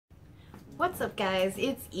What's up guys,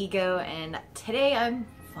 it's Ego and today I'm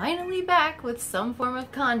finally back with some form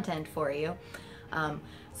of content for you.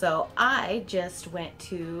 So I just went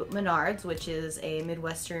to Menards, which is a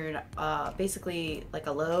Midwestern, basically like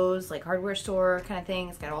a Lowe's, like hardware store kind of thing.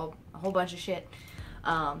 It's got a whole bunch of shit.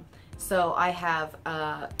 So I have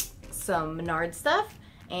some Menards stuff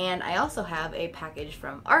and I also have a package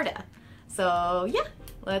from Arda. So yeah,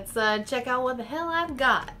 let's check out what the hell I've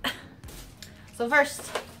got. So first,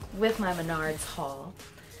 with my Menards haul,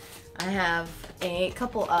 I have a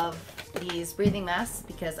couple of these breathing masks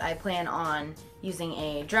because I plan on using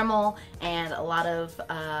a Dremel and a lot of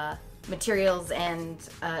materials and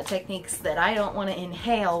techniques that I don't want to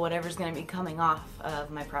inhale whatever's going to be coming off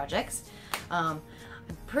of my projects. I'm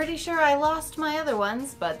pretty sure I lost my other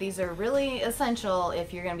ones, but these are really essential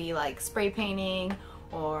if you're going to be like spray painting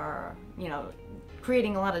or, you know,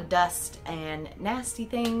 creating a lot of dust and nasty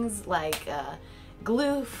things like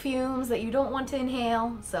glue fumes that you don't want to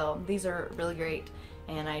inhale. So these are really great,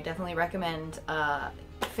 and I definitely recommend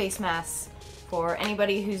face masks for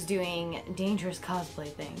anybody who's doing dangerous cosplay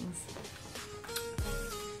things.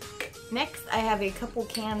 Next, I have a couple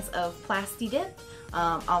cans of Plasti Dip.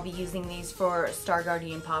 I'll be using these for Star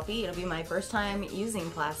Guardian Poppy. It'll be my first time using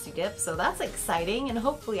Plasti Dip, so that's exciting, and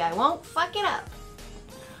hopefully I won't fuck it up.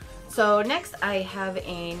 So next I have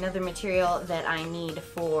another material that I need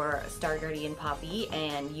for Star Guardian Poppy,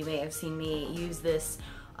 and you may have seen me use this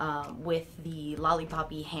with the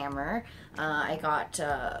Lollipoppy hammer. I got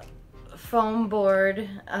foam board,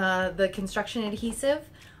 the construction adhesive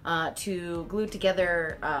to glue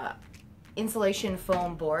together insulation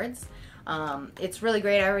foam boards. It's really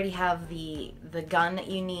great. I already have the gun that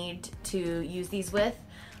you need to use these with,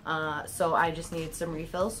 so I just needed some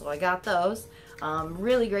refills, so I got those.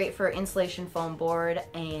 Really great for insulation foam board,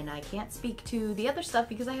 and I can't speak to the other stuff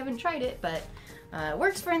because I haven't tried it, but it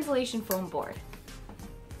works for insulation foam board.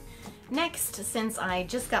 Next, since I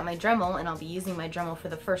just got my Dremel, and I'll be using my Dremel for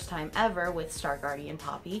the first time ever with Star Guardian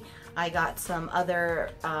Poppy, I got some other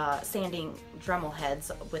sanding Dremel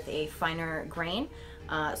heads with a finer grain,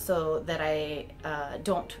 so that I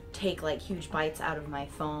don't take like huge bites out of my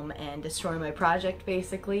foam and destroy my project,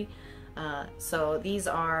 basically. So these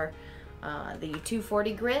are the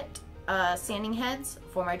 240 grit sanding heads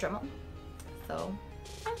for my Dremel, so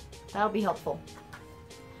that'll be helpful.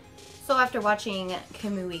 So after watching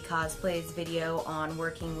Kamui Cosplay's video on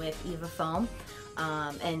working with EVA foam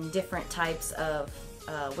and different types of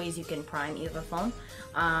ways you can prime EVA foam,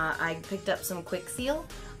 I picked up some Quick Seal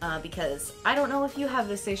because I don't know if you have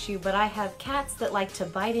this issue, but I have cats that like to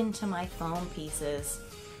bite into my foam pieces.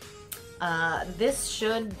 This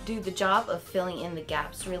should do the job of filling in the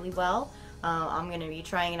gaps really well. I'm going to be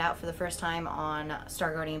trying it out for the first time on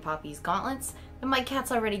Star Guardian Poppy's gauntlets that my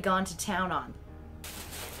cat's already gone to town on.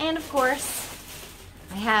 And of course,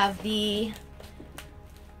 I have the,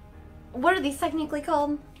 what are these technically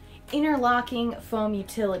called? Interlocking foam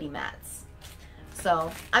utility mats.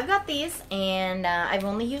 So I've got these, and I've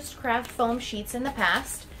only used craft foam sheets in the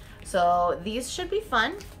past. So these should be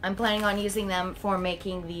fun. I'm planning on using them for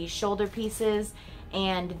making the shoulder pieces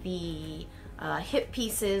and the hip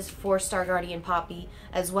pieces for Star Guardian Poppy,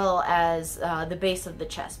 as well as the base of the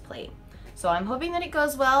chest plate. So I'm hoping that it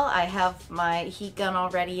goes well. I have my heat gun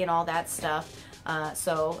already and all that stuff,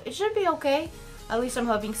 so it should be okay. At least I'm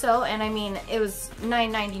hoping so. And I mean, it was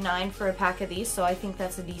 $9.99 for a pack of these, so I think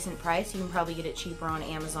that's a decent price. You can probably get it cheaper on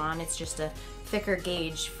Amazon. It's just a thicker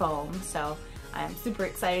gauge foam, so I'm super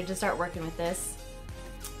excited to start working with this.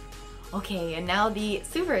 Okay, and now the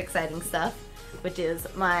super exciting stuff, which is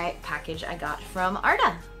my package I got from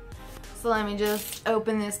Arda. So let me just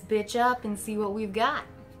open this bitch up and see what we've got.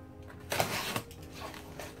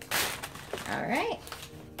 Alright.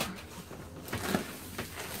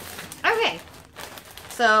 Okay,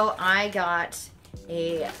 so I got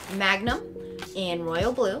a Magnum in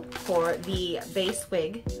royal blue for the base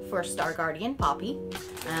wig for Star Guardian Poppy.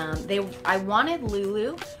 I wanted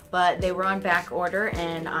Lulu, but they were on back order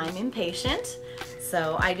and I'm impatient,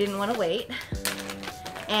 so I didn't want to wait.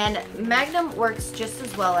 And Magnum works just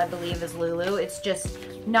as well, I believe, as Lulu. It's just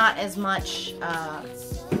not as much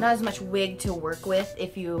wig to work with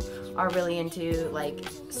if you are really into like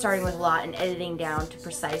starting with a lot and editing down to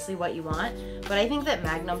precisely what you want. But I think that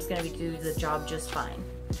Magnum's gonna do the job just fine.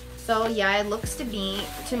 So yeah, it looks to me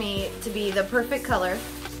to be the perfect color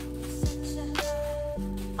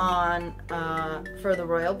on for the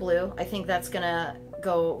royal blue. I think that's gonna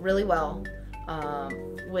go really well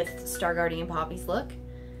with Star Guardian Poppy's look.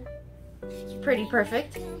 It's pretty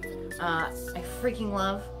perfect. I freaking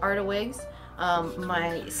love Arda Wigs.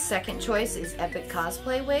 My second choice is Epic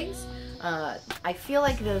Cosplay Wigs. I feel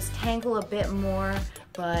like those tangle a bit more,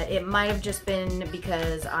 but it might have just been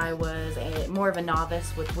because I was more of a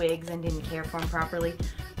novice with wigs and didn't care for them properly.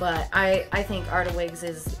 But I think Arda Wigs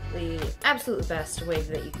is the absolute best wig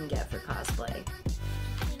that you can get for cosplay.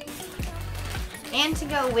 And to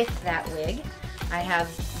go with that wig, I have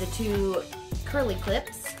the two curly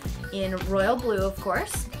clips in royal blue, of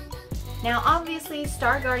course. Now obviously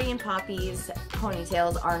Star Guardian Poppy's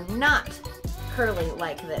ponytails are not curly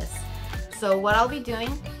like this. So what I'll be doing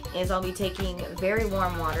is I'll be taking very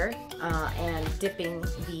warm water and dipping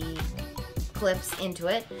the clips into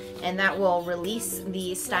it, and that will release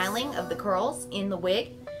the styling of the curls in the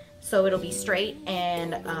wig, so it'll be straight,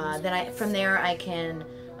 and then from there I can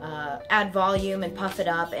add volume and puff it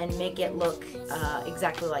up and make it look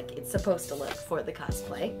exactly like it's supposed to look for the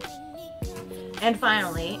cosplay. And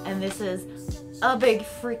finally, and this is a big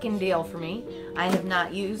freaking deal for me, I have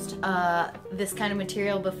not used this kind of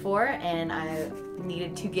material before, and I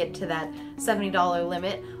needed to get to that $70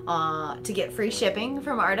 limit to get free shipping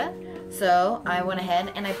from Arda. So I went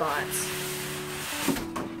ahead and I bought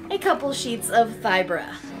a couple sheets of Thybra.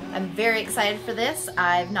 I'm very excited for this.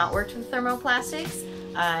 I've not worked with thermoplastics.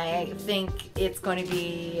 I think it's going to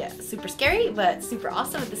be super scary, but super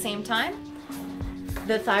awesome at the same time.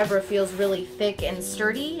 The Thybra feels really thick and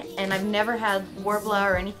sturdy, and I've never had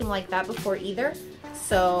Warbler or anything like that before either,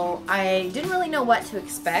 so I didn't really know what to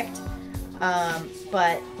expect,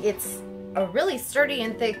 but it's a really sturdy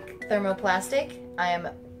and thick thermoplastic. I am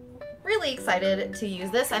really excited to use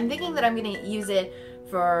this. I'm thinking that I'm going to use it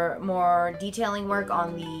for more detailing work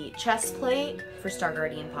on the chest plate for Star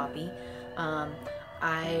Guardian Poppy.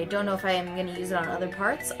 I don't know if I am going to use it on other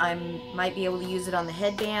parts. I might be able to use it on the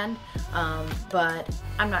headband, but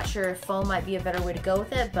I'm not sure if foam might be a better way to go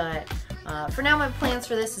with it. But for now, my plans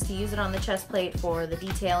for this is to use it on the chest plate for the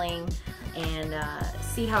detailing and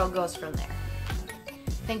see how it goes from there.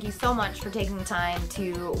 Thank you so much for taking the time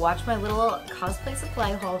to watch my little cosplay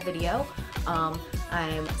supply haul video.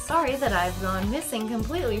 I'm sorry that I've gone missing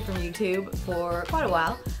completely from YouTube for quite a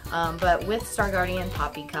while, but with Star Guardian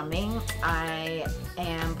Poppy coming, I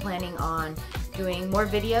am planning on doing more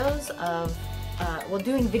videos of, well,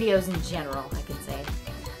 doing videos in general, I could say,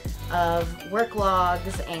 of work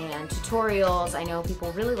logs and tutorials. I know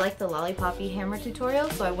people really like the Lollipoppy hammer tutorial,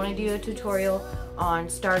 so I want to do a tutorial on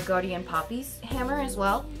Star Guardian Poppy's hammer as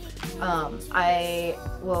well. I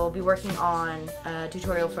will be working on a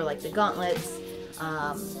tutorial for like the gauntlets,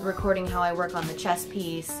 recording how I work on the chest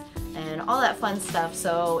piece, and all that fun stuff.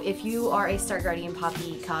 So if you are a Star Guardian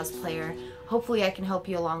Poppy cosplayer, hopefully I can help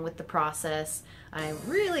you along with the process. I'm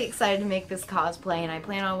really excited to make this cosplay, and I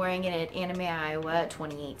plan on wearing it at Anime Iowa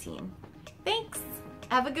 2018. Thanks!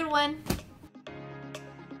 Have a good one!